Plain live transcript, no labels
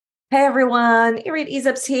Hey everyone, Irit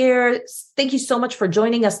Ezops here. Thank you so much for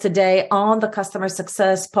joining us today on the Customer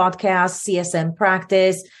Success Podcast, CSM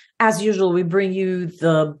Practice. As usual, we bring you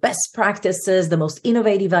the best practices, the most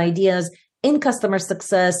innovative ideas in customer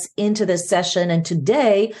success into this session. And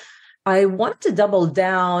today, I want to double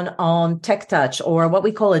down on tech touch, or what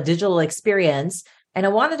we call a digital experience. And I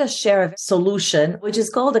wanted to share a solution, which is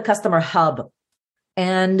called the Customer Hub.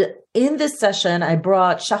 And in this session, I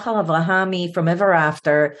brought Shachar Avrahami from Ever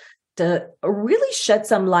After to really shed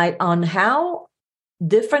some light on how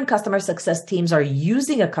different customer success teams are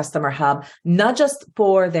using a customer hub, not just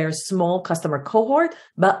for their small customer cohort,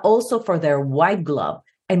 but also for their white glove,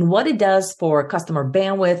 and what it does for customer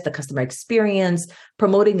bandwidth, the customer experience,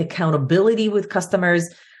 promoting accountability with customers.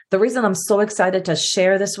 The reason I'm so excited to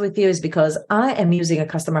share this with you is because I am using a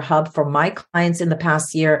customer hub for my clients in the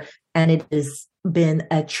past year, and it has been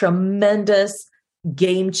a tremendous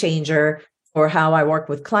game changer for how I work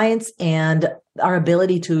with clients and our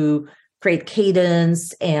ability to create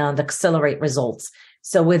cadence and accelerate results.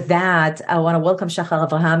 So with that, I want to welcome Shachar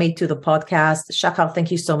Avrahami to the podcast. Shachar,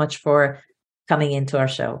 thank you so much for coming into our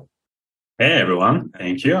show. Hey, everyone.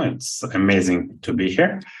 Thank you. It's amazing to be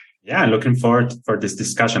here. Yeah, looking forward for this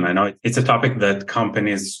discussion. I know it's a topic that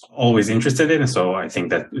companies are always interested in, so I think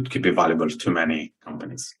that it could be valuable to many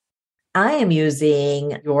companies. I am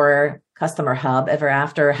using your customer hub, Ever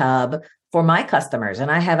After Hub, for my customers. And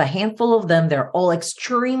I have a handful of them. They're all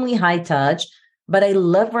extremely high touch, but I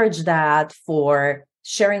leverage that for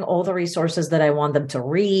sharing all the resources that I want them to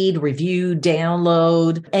read, review,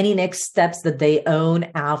 download, any next steps that they own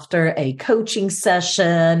after a coaching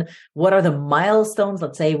session. What are the milestones?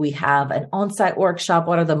 Let's say we have an on-site workshop.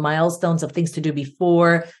 What are the milestones of things to do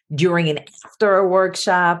before, during, and after a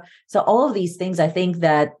workshop? So all of these things, I think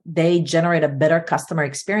that they generate a better customer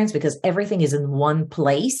experience because everything is in one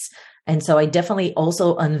place. And so I definitely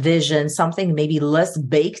also envision something maybe less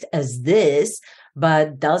baked as this,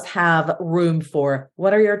 but does have room for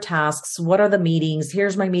what are your tasks? What are the meetings?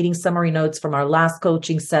 Here's my meeting summary notes from our last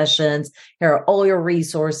coaching sessions. Here are all your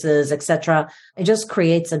resources, etc. It just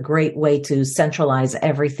creates a great way to centralize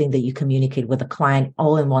everything that you communicate with a client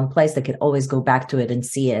all in one place. They can always go back to it and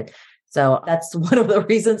see it. So that's one of the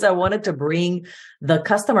reasons I wanted to bring the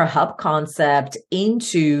customer hub concept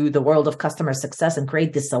into the world of customer success and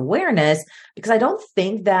create this awareness, because I don't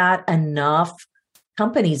think that enough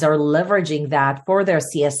companies are leveraging that for their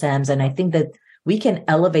CSMs. And I think that we can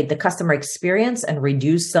elevate the customer experience and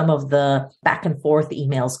reduce some of the back and forth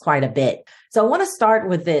emails quite a bit. So I want to start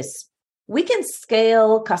with this. We can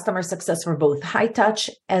scale customer success for both high touch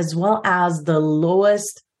as well as the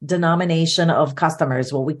lowest denomination of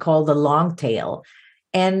customers, what we call the long tail.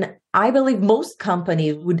 And I believe most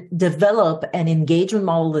companies would develop an engagement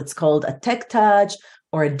model that's called a tech touch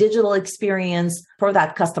or a digital experience for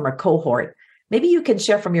that customer cohort. Maybe you can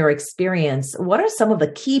share from your experience, what are some of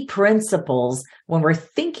the key principles when we're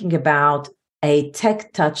thinking about a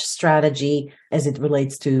tech touch strategy as it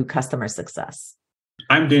relates to customer success?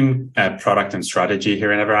 I'm doing product and strategy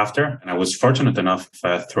here in Ever After, and I was fortunate enough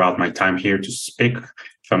throughout my time here to speak,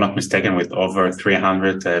 if I'm not mistaken, with over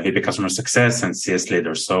 300 VP customer success and CS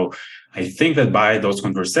leaders. So I think that by those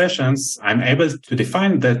conversations, I'm able to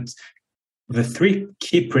define that the three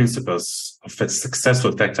key principles of a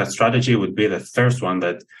successful tech touch strategy would be the first one,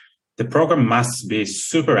 that the program must be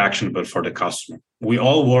super actionable for the customer. We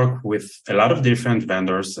all work with a lot of different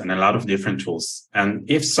vendors and a lot of different tools. And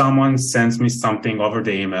if someone sends me something over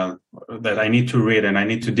the email that I need to read and I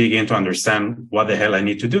need to dig in to understand what the hell I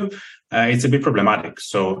need to do, it's a bit problematic.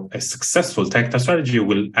 So a successful tech touch strategy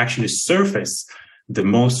will actually surface the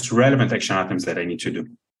most relevant action items that I need to do.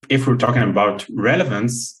 If we're talking about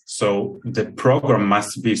relevance, so the program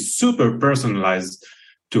must be super personalized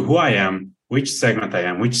to who I am, which segment I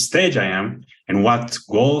am, which stage I am, and what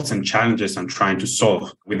goals and challenges I'm trying to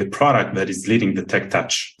solve with the product that is leading the tech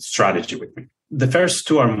touch strategy with me. The first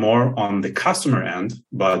two are more on the customer end,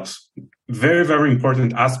 but very, very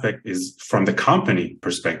important aspect is from the company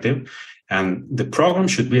perspective, and the program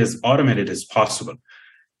should be as automated as possible.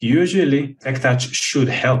 Usually, tech touch should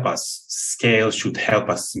help us scale, should help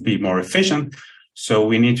us be more efficient. So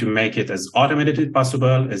we need to make it as automated as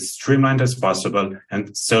possible, as streamlined as possible,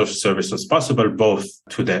 and self-service as possible, both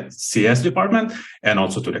to the CS department and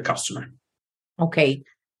also to the customer. Okay.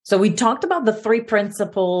 So we talked about the three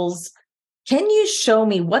principles. Can you show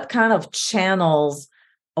me what kind of channels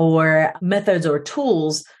or methods or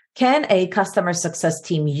tools can a customer success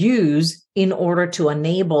team use in order to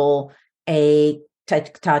enable a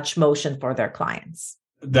tech touch motion for their clients?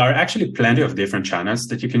 There are actually plenty of different channels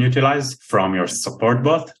that you can utilize from your support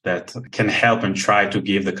bot that can help and try to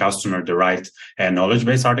give the customer the right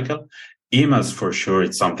knowledge-based article. Emails, for sure,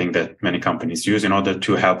 it's something that many companies use in order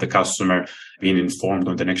to help the customer being informed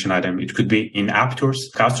on the action item. It could be in-app tours,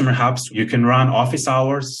 customer hubs. You can run office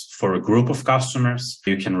hours for a group of customers.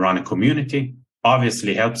 You can run a community.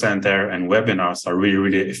 Obviously, Help Center and webinars are really,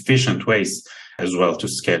 really efficient ways as well to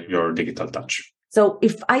scale your digital touch. So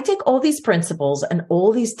if I take all these principles and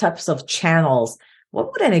all these types of channels,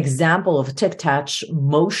 what would an example of tech touch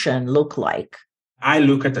motion look like? I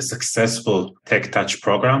look at a successful tech touch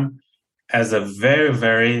program as a very,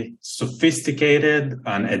 very sophisticated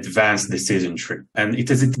and advanced decision tree. And it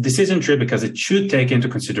is a decision tree because it should take into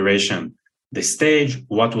consideration the stage,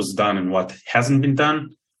 what was done and what hasn't been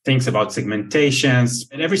done, things about segmentations.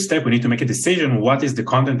 At every step, we need to make a decision. What is the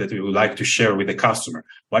content that we would like to share with the customer?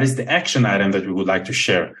 What is the action item that we would like to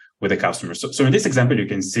share with the customer? So in this example, you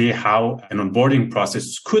can see how an onboarding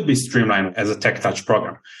process could be streamlined as a tech touch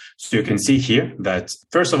program. So you can see here that,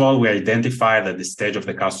 first of all, we identify that the stage of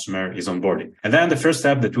the customer is onboarding. And then the first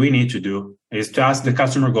step that we need to do is to ask the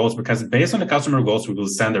customer goals, because based on the customer goals, we will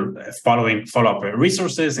send the following follow-up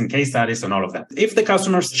resources and case studies and all of that. If the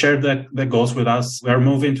customers share the goals with us, we're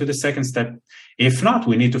moving to the second step. If not,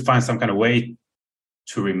 we need to find some kind of way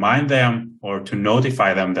to remind them or to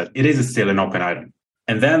notify them that it is still an open item.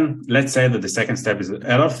 And then let's say that the second step is a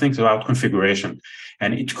lot of things about configuration.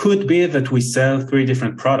 And it could be that we sell 3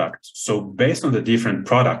 different products. So based on the different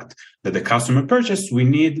product that the customer purchased, we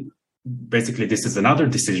need, basically, this is another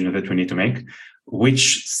decision that we need to make,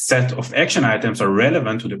 which set of action items are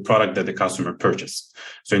relevant to the product that the customer purchased.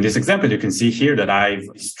 So in this example, you can see here that I've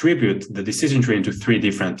distributed the decision tree into 3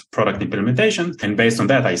 different product implementations. And based on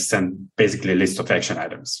that, I send basically a list of action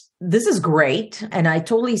items. This is great. And I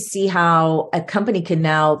totally see how a company can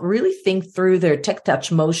now really think through their tech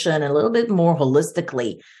touch motion a little bit more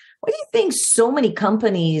holistically. Why do you think so many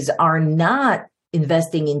companies are not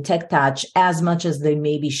investing in tech touch as much as they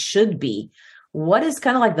maybe should be? What is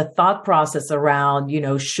kind of like the thought process around,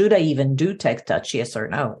 should I even do tech touch? Yes or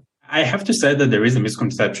no? I have to say that there is a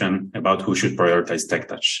misconception about who should prioritize tech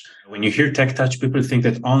touch. When you hear tech touch, people think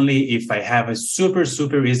that only if I have a super,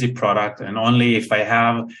 super easy product and only if I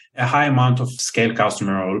have a high amount of scale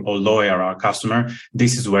customer or low ARR customer,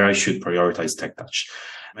 this is where I should prioritize tech touch.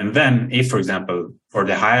 And then if, for example, for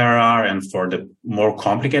the high ARR and for the more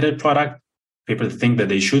complicated product, people think that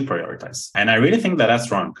they should prioritize. And I really think that that's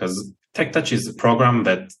wrong, because tech touch is a program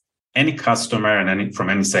that any customer and from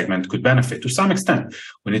any segment could benefit to some extent.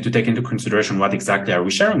 We need to take into consideration what exactly are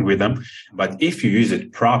we sharing with them. But if you use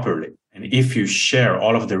it properly, and if you share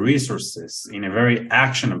all of the resources in a very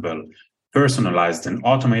actionable, personalized, and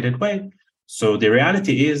automated way, so the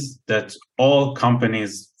reality is that all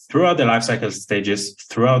companies throughout the lifecycle stages,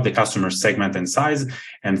 throughout the customer segment and size,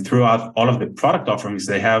 and throughout all of the product offerings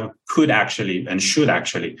they have, could actually and should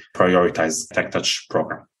actually prioritize tech touch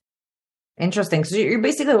program. Interesting. So you're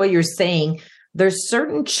basically what you're saying, there's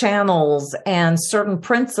certain channels and certain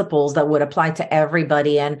principles that would apply to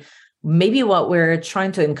everybody. And maybe what we're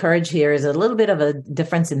trying to encourage here is a little bit of a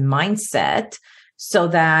difference in mindset, so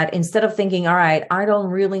that instead of thinking, all right, I don't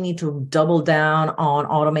really need to double down on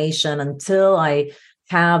automation until I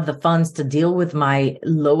have the funds to deal with my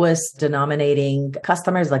lowest denominating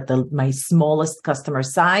customers, like my smallest customer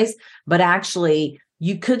size, but actually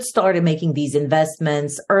you could start making these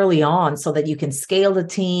investments early on so that you can scale the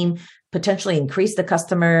team, potentially increase the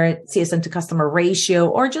customer CSM to customer ratio,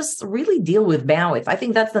 or just really deal with bandwidth. I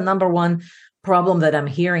think that's the number one problem that I'm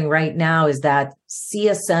hearing right now, is that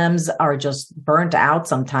CSMs are just burnt out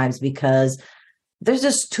sometimes because there's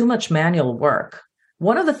just too much manual work.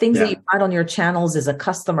 One of the things that you write on your channels is a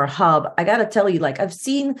customer hub. I got to tell you, I've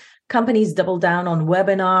seen companies double down on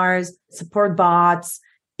webinars, support bots,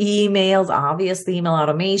 emails, obviously email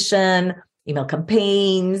automation, email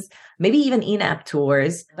campaigns, maybe even in-app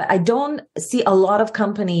tours. But I don't see a lot of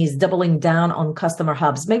companies doubling down on customer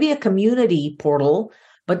hubs, maybe a community portal,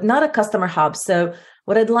 but not a customer hub. So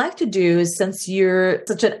what I'd like to do is, since you're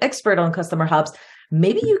such an expert on customer hubs,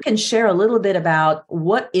 maybe you can share a little bit about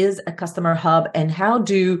what is a customer hub and how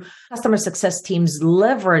do customer success teams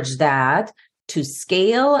leverage that to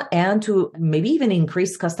scale and to maybe even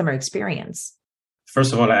increase customer experience.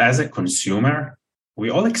 First of all, as a consumer, we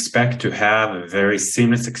all expect to have a very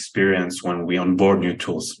seamless experience when we onboard new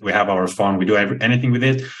tools. We have our phone, we do anything with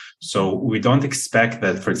it. So we don't expect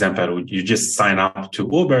that, for example, you just sign up to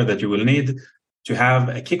Uber, that you will need to have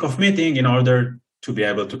a kickoff meeting in order to be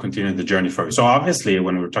able to continue the journey for you. So obviously,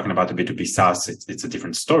 when we're talking about the B2B SaaS, it's a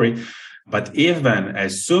different story. But even a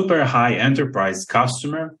super high enterprise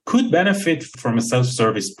customer could benefit from a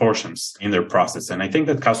self-service portions in their process. And I think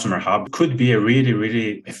that Customer Hub could be a really,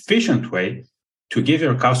 really efficient way to give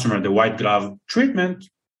your customer the white glove treatment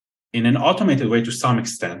in an automated way to some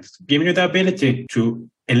extent, giving you the ability to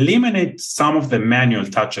eliminate some of the manual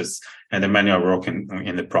touches and the manual work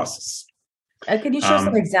in the process. Can you share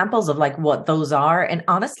some examples of like what those are? And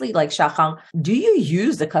honestly, like Shahang, do you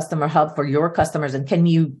use the Customer Hub for your customers? And can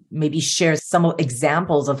you maybe share some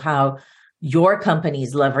examples of how your company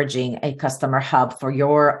is leveraging a Customer Hub for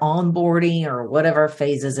your onboarding or whatever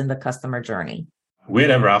phases in the customer journey?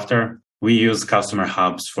 With Ever After, we use Customer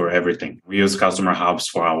Hubs for everything. We use Customer Hubs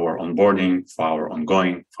for our onboarding, for our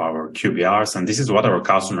ongoing, for our QBRs. And this is what our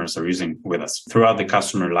customers are using with us. Throughout the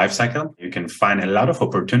customer lifecycle, you can find a lot of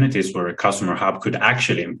opportunities where a Customer Hub could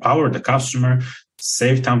actually empower the customer,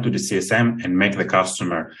 save time to the CSM, and make the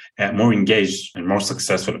customer more engaged and more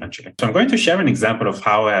successful eventually. So I'm going to share an example of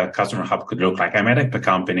how a Customer Hub could look like. I'm at a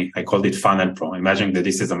company. I called it Funnel Pro. Imagine that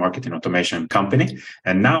this is a marketing automation company.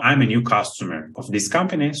 And now I'm a new customer of this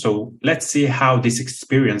company. So let's see how this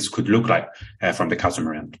experience could look like from the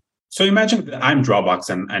customer end. So imagine that I'm Dropbox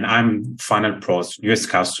and I'm Funnel Pro's US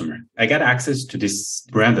customer. I get access to this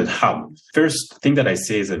branded hub. First thing that I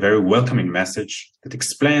see is a very welcoming message that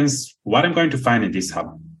explains what I'm going to find in this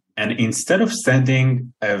hub. And instead of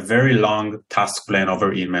sending a very long task plan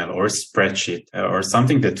over email or a spreadsheet or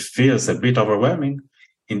something that feels a bit overwhelming,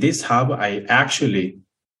 in this hub, I actually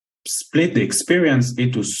split the experience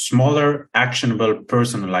into smaller, actionable,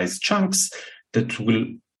 personalized chunks that will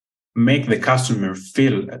make the customer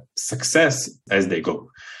feel success as they go.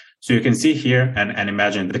 So you can see here and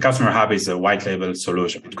imagine the Customer Hub is a white label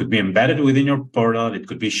solution. It could be embedded within your portal. It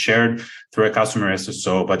could be shared through a customer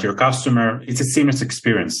SSO, but your customer, it's a seamless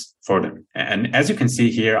experience for them. And as you can see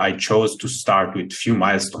here, I chose to start with few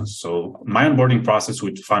milestones. So my onboarding process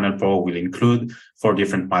with Funnel Pro will include 4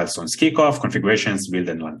 different milestones: kickoff, configurations, build,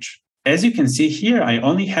 and launch. As you can see here, I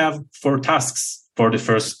only have 4 tasks for the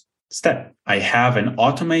first step. I have an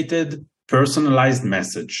automated personalized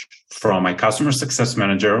message from my customer success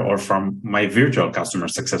manager or from my virtual customer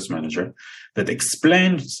success manager that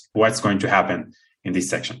explains what's going to happen in this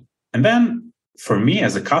section. And then for me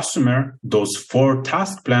as a customer, those 4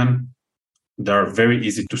 task plan, they're very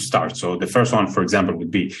easy to start. So the first one, for example,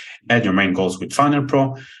 would be add your main goals with Funnel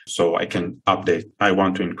Pro. So I can update. I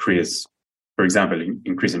want to increase, for example,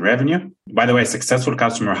 increase in revenue. By the way, a successful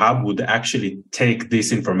Customer Hub would actually take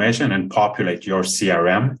this information and populate your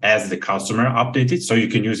CRM as the customer updated. So you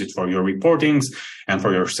can use it for your reportings and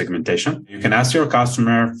for your segmentation. You can ask your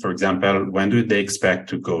customer, for example, when do they expect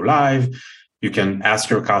to go live? You can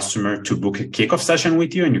ask your customer to book a kickoff session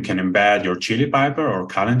with you, and you can embed your Chili Piper or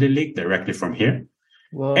Calendly directly from here.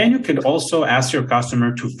 Whoa. And you can also ask your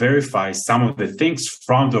customer to verify some of the things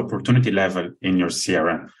from the opportunity level in your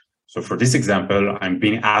CRM. So for this example, I'm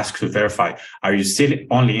being asked to verify, are you still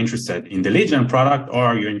only interested in the lead gen product, or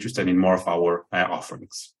are you interested in more of our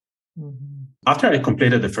offerings? Mm-hmm. After I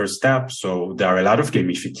completed the first step, so there are a lot of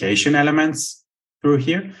gamification elements through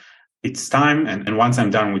here. It's time. And once I'm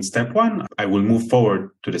done with step 1, I will move forward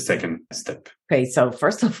to the second step. Okay. So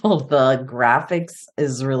first of all, the graphics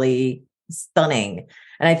is really stunning.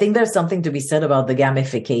 And I think there's something to be said about the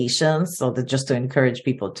gamification. So that just to encourage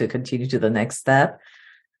people to continue to the next step.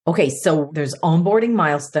 Okay, so there's onboarding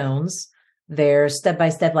milestones. There's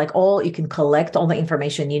step-by-step, like you can collect all the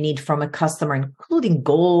information you need from a customer, including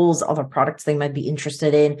goals, other products they might be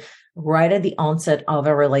interested in, right at the onset of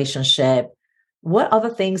a relationship. What other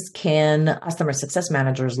things can customer success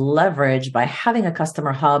managers leverage by having a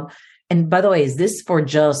Customer Hub? And by the way, is this for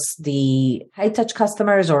just the high-touch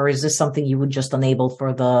customers, or is this something you would just enable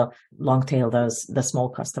for the long tail, the small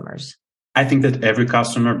customers? I think that every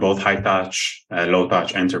customer, both high touch, low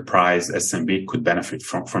touch, enterprise, SMB, could benefit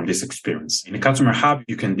from this experience. In a Customer Hub,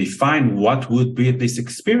 you can define what would be this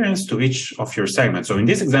experience to each of your segments. So in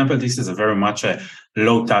this example, this is a very much a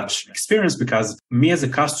low touch experience because me as a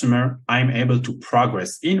customer, I'm able to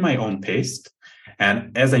progress in my own pace.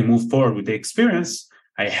 And as I move forward with the experience,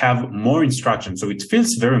 I have more instructions. So it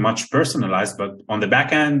feels very much personalized, but on the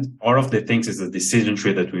back end, all of the things is a decision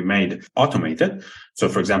tree that we made automated. So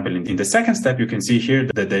for example, in the second step, you can see here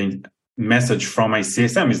that the message from my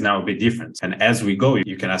CSM is now a bit different. And as we go,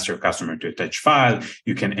 you can ask your customer to attach file.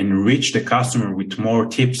 You can enrich the customer with more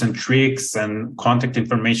tips and tricks and contact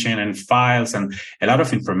information and files and a lot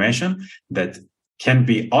of information that can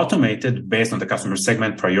be automated based on the customer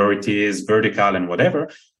segment, priorities, vertical, and whatever.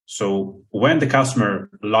 So when the customer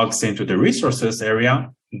logs into the resources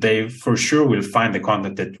area, they for sure will find the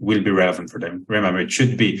content that will be relevant for them. Remember, it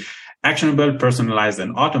should be actionable, personalized,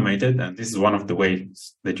 and automated. And this is one of the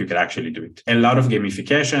ways that you can actually do it. A lot of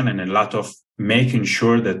gamification and a lot of making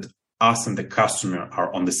sure that us and the customer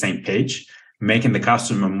are on the same page, making the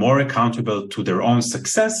customer more accountable to their own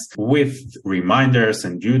success with reminders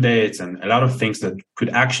and due dates and a lot of things that could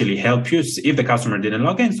actually help you if the customer didn't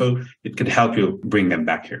log in. So it could help you bring them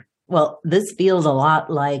back here. Well, this feels a lot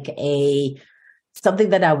like something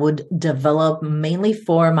that I would develop mainly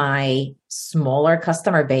for my smaller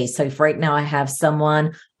customer base. So if right now I have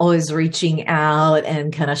someone always reaching out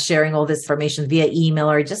and kind of sharing all this information via email,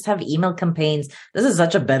 or just have email campaigns, this is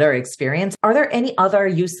such a better experience. Are there any other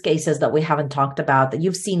use cases that we haven't talked about that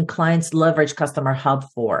you've seen clients leverage Customer Hub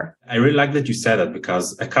for? I really like that you said that,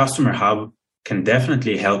 because a Customer Hub can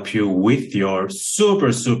definitely help you with your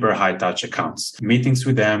super, super high touch accounts. Meetings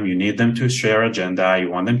with them, you need them to share agenda.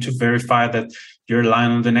 You want them to verify that you're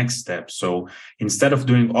aligned on the next step. So instead of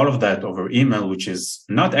doing all of that over email, which is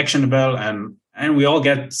not actionable, and we all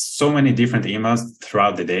get so many different emails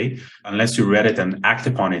throughout the day, unless you read it and act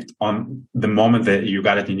upon it on the moment that you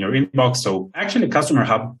got it in your inbox. So actually Customer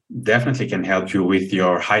Hub definitely can help you with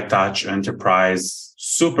your high touch enterprise,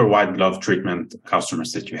 super wide glove treatment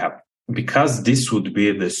customers that you have. Because this would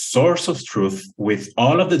be the source of truth with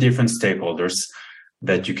all of the different stakeholders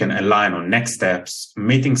that you can align on next steps,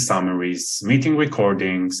 meeting summaries, meeting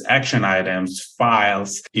recordings, action items,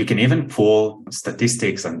 files. You can even pull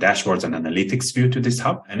statistics and dashboards and analytics view to this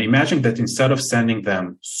hub. And imagine that instead of sending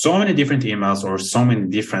them so many different emails or so many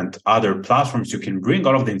different other platforms, you can bring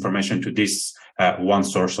all of the information to this one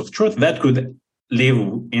source of truth that could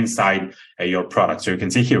live inside your product. So you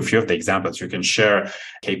can see here a few of the examples. You can share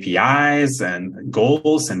KPIs and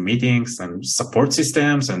goals and meetings and support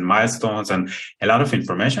systems and milestones and a lot of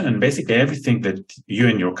information. And basically everything that you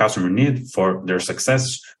and your customer need for their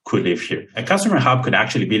success could live here. A Customer Hub could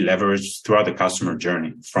actually be leveraged throughout the customer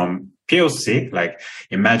journey from POC, like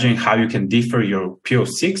imagine how you can differ your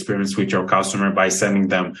POC experience with your customer by sending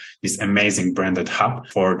them this amazing branded hub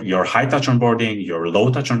for your high touch onboarding, your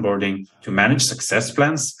low touch onboarding, to manage success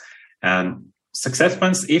plans. And success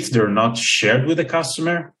plans, if they're not shared with the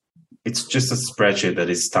customer, it's just a spreadsheet that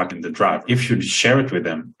is stuck in the drive. If you share it with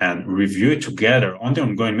them and review it together on the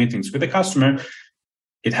ongoing meetings with the customer,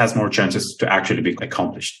 it has more chances to actually be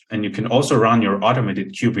accomplished. And you can also run your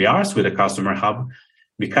automated QBRs with a Customer Hub.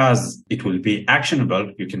 Because it will be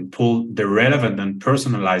actionable, you can pull the relevant and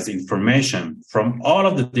personalized information from all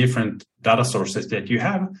of the different data sources that you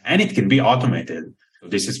have, and it can be automated. So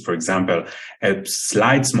this is, for example, a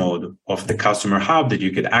slides mode of the Customer Hub that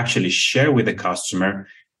you could actually share with the customer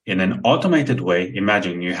in an automated way.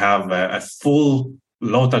 Imagine you have a full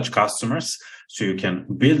low-touch customers, so you can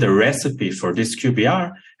build a recipe for this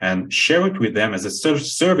QBR and share it with them as a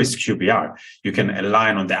service QBR. You can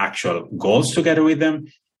align on the actual goals together with them.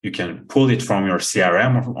 You can pull it from your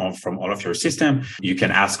CRM or from all of your system. You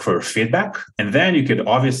can ask for feedback. And then you could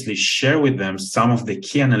obviously share with them some of the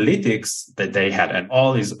key analytics that they had. And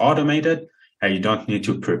all is automated. And you don't need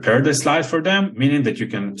to prepare the slide for them, meaning that you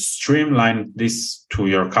can streamline this to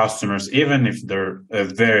your customers, even if they're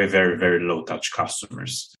very, very, very low touch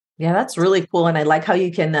customers. Yeah, that's really cool. And I like how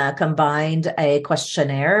you can combine a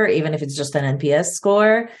questionnaire, even if it's just an NPS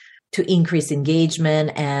score, to increase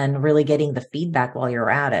engagement and really getting the feedback while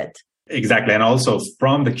you're at it. Exactly. And also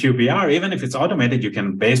from the QBR, even if it's automated, you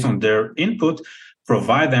can, based on their input,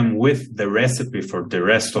 provide them with the recipe for the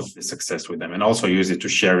rest of the success with them, and also use it to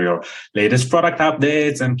share your latest product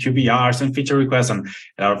updates and QBRs and feature requests and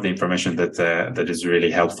a lot of the information that is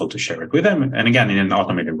really helpful to share it with them. And again, in an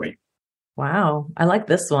automated way. Wow. I like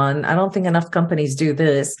this one. I don't think enough companies do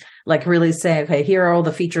this, like really say, okay, here are all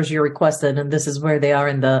the features you requested, and this is where they are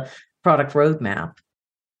in the product roadmap.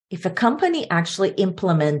 If a company actually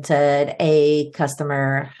implemented a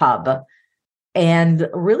Customer Hub and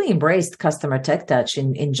really embraced customer tech touch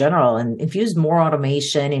in general and infused more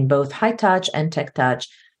automation in both high touch and tech touch,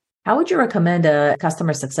 how would you recommend a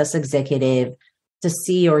customer success executive to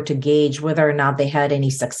see or to gauge whether or not they had any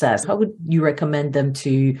success? How would you recommend them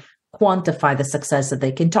to quantify the success that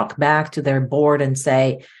they can talk back to their board and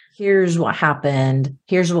say, here's what happened,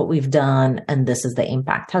 here's what we've done, and this is the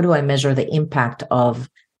impact? How do I measure the impact of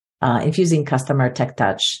infusing customer tech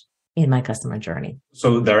touch in my customer journey?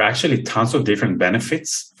 So there are actually tons of different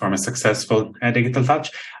benefits from a successful digital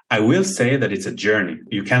touch. I will say that it's a journey.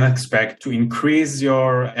 You can expect to increase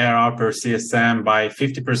your ARR per CSM by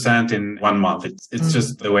 50% in 1 month. It's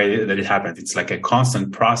just the way that it happens. It's like a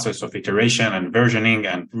constant process of iteration and versioning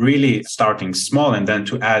and really starting small and then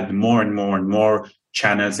to add more and more and more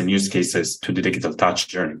channels and use cases to the digital touch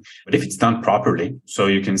journey. But if it's done properly, so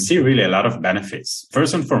you can see really a lot of benefits.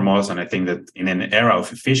 First and foremost, and I think that in an era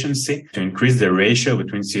of efficiency, to increase the ratio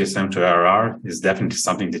between CSM to ARR is definitely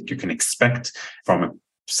something that you can expect from a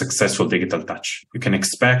successful digital touch. You can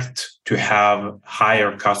expect to have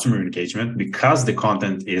higher customer engagement because the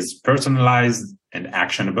content is personalized and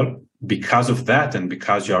actionable. Because of that, and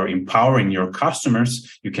because you are empowering your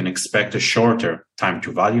customers, you can expect a shorter time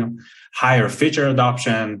to value, higher feature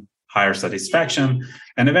adoption, higher satisfaction,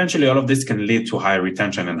 and eventually all of this can lead to higher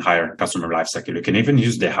retention and higher customer lifecycle. You can even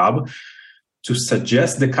use the hub to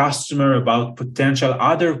suggest the customer about potential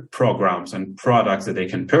other programs and products that they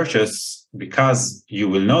can purchase, because you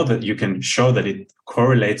will know that you can show that it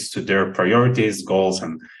correlates to their priorities, goals,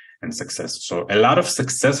 and success. So a lot of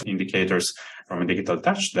success indicators from a digital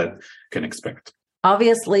touch that you can expect.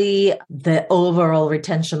 Obviously, the overall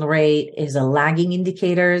retention rate is a lagging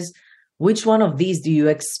indicators. Which one of these do you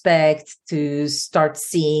expect to start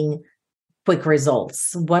seeing quick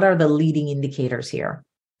results? What are the leading indicators here?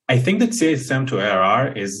 I think that CSM to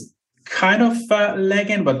ARR is kind of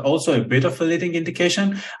lagging, but also a bit of a leading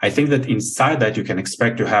indication. I think that inside that you can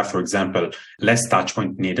expect to have, for example, less touch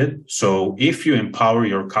point needed. So if you empower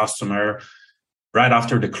your customer right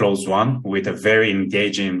after the close one with a very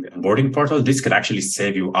engaging onboarding portal, this could actually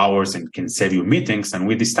save you hours and can save you meetings. And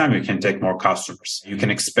with this time, you can take more customers. You can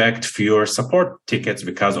expect fewer support tickets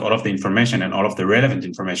because all of the information and all of the relevant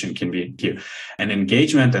information can be here. And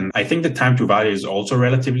engagement, and I think the time to value is also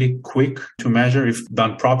relatively quick to measure if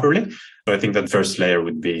done properly. So I think that first layer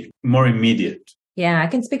would be more immediate. Yeah, I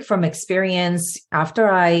can speak from experience.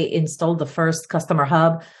 After I installed the first customer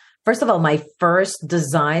hub, first of all, my first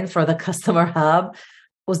design for the customer hub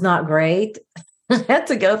was not great. I had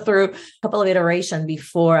to go through a couple of iterations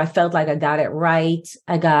before I felt like I got it right.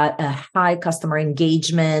 I got a high customer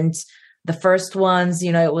engagement. The first ones,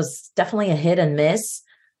 it was definitely a hit and miss.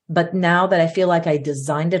 But now that I feel like I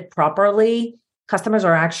designed it properly, customers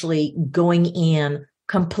are actually going in,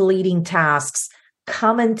 completing tasks,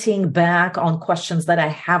 commenting back on questions that I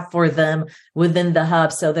have for them within the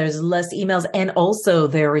hub. So there's less emails, and also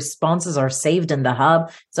their responses are saved in the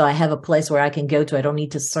hub. So I have a place where I can go to. I don't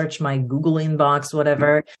need to search my Google inbox,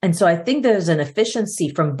 whatever. And so I think there's an efficiency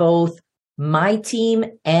from both my team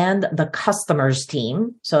and the customer's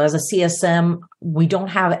team. So as a CSM, we don't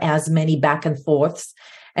have as many back and forths.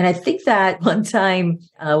 And I think that one time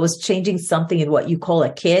I was changing something in what you call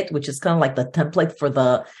a kit, which is kind of like the template for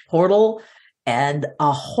the portal. And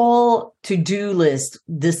a whole to-do list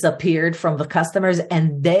disappeared from the customers,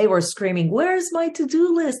 and they were screaming, "Where's my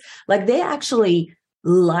to-do list?" Like, they actually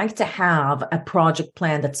like to have a project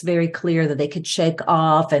plan that's very clear that they could check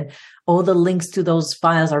off, and all the links to those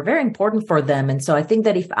files are very important for them. And so I think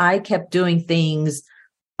that if I kept doing things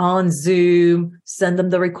on Zoom, send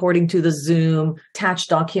them the recording to the Zoom, attach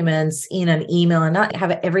documents in an email, and not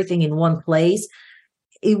have everything in one place,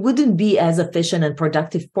 it wouldn't be as efficient and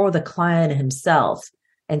productive for the client himself.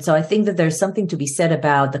 And so I think that there's something to be said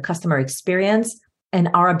about the customer experience and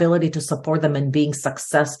our ability to support them in being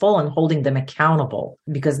successful and holding them accountable.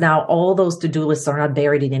 Because now all those to-do lists are not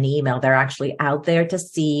buried in an email. They're actually out there to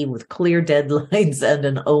see with clear deadlines and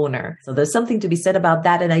an owner. So there's something to be said about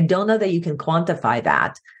that. And I don't know that you can quantify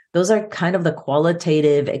that. Those are kind of the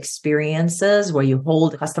qualitative experiences where you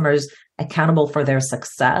hold customers accountable for their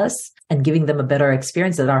success and giving them a better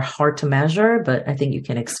experience that are hard to measure, but I think you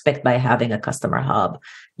can expect by having a customer hub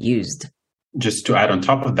used. Just to add on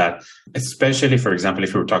top of that, especially, for example,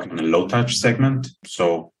 if we were talking on a low touch segment,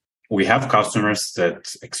 so we have customers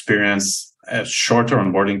that experience a shorter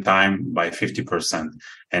onboarding time by 50%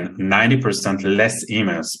 and 90% less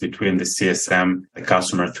emails between the CSM, the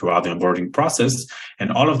customer throughout the onboarding process.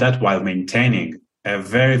 And all of that while maintaining a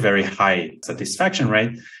very, very high satisfaction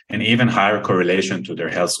rate and even higher correlation to their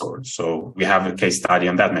health score. So we have a case study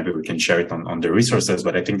on that. Maybe we can share it on the resources.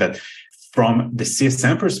 But I think that from the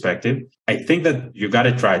CSM perspective, I think that you got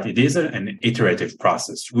it right. It is an iterative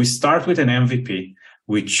process. We start with an MVP.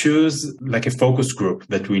 We choose like a focus group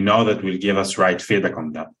that we know that will give us right feedback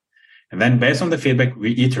on that. And then based on the feedback,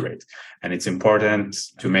 we iterate. And it's important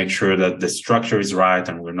to make sure that the structure is right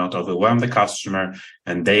and we're not overwhelm the customer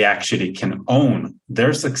and they actually can own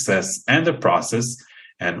their success and the process.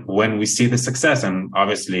 And when we see the success, and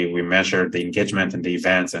obviously we measure the engagement and the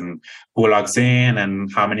events and who logs in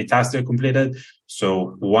and how many tasks are completed.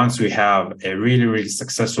 So once we have a really, really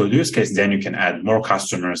successful use case, then you can add more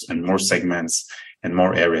customers and more segments and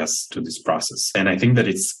more areas to this process. And I think that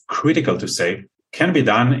it's critical to say, can be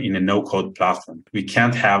done in a no-code platform. We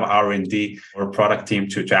can't have R&D or product team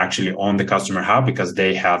to actually own the customer hub because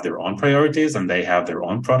they have their own priorities and they have their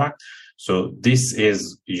own product. So this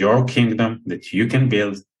is your kingdom that you can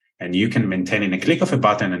build and you can maintain in a click of a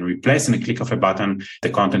button and replace in a click of a button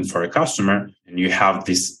the content for a customer. And you have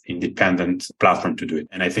this independent platform to do it.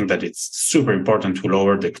 And I think that it's super important to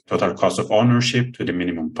lower the total cost of ownership to the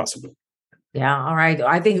minimum possible. Yeah. All right.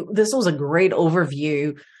 I think this was a great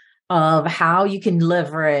overview of how you can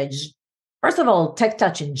leverage, first of all, tech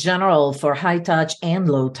touch in general for high touch and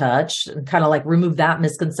low touch, and kind of like remove that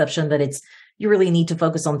misconception that you really need to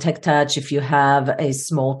focus on tech touch if you have a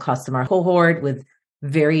small customer cohort with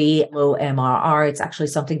very low MRR. It's actually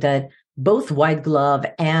something that both white glove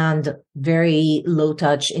and very low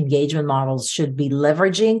touch engagement models should be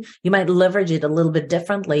leveraging. You might leverage it a little bit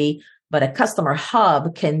differently, but a customer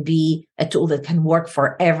hub can be a tool that can work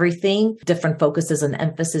for everything. Different focuses and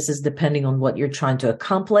emphases depending on what you're trying to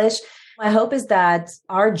accomplish. My hope is that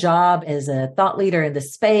our job as a thought leader in the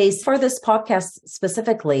space for this podcast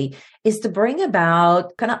specifically is to bring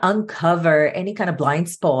about, kind of uncover any kind of blind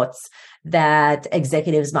spots that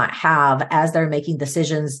executives might have as they're making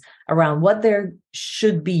decisions around what they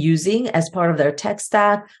should be using as part of their tech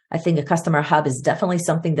stack. I think a customer hub is definitely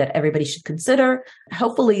something that everybody should consider.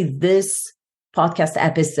 Hopefully this podcast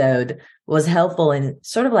episode was helpful in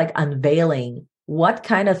sort of like unveiling what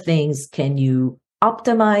kind of things can you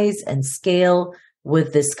optimize and scale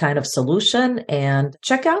with this kind of solution, and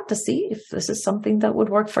check out to see if this is something that would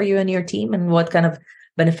work for you and your team, and what kind of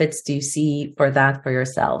benefits do you see for that for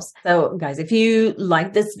yourselves. So guys, if you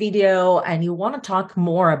like this video and you want to talk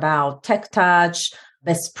more about tech touch,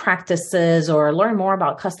 best practices, or learn more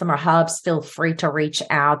about customer hubs, feel free to reach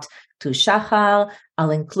out to Shachar.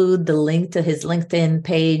 I'll include the link to his LinkedIn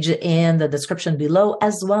page in the description below,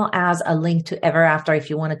 as well as a link to Ever After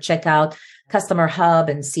if you want to check out Customer Hub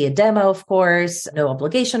and see a demo, of course, no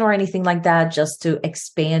obligation or anything like that, just to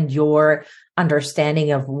expand your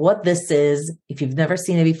understanding of what this is. If you've never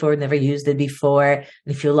seen it before, never used it before, and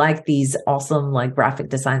if you like these awesome like graphic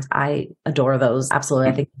designs, I adore those. Absolutely.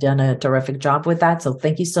 I think you've done a terrific job with that. So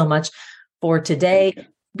thank you so much for today.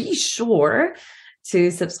 Be sure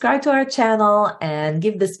to subscribe to our channel and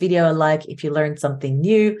give this video a like if you learned something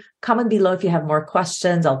new. Comment below if you have more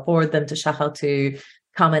questions. I'll forward them to Shachar to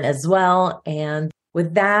comment as well. And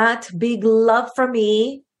with that, big love from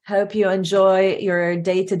me. Hope you enjoy your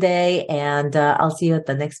day today, and I'll see you at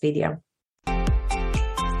the next video.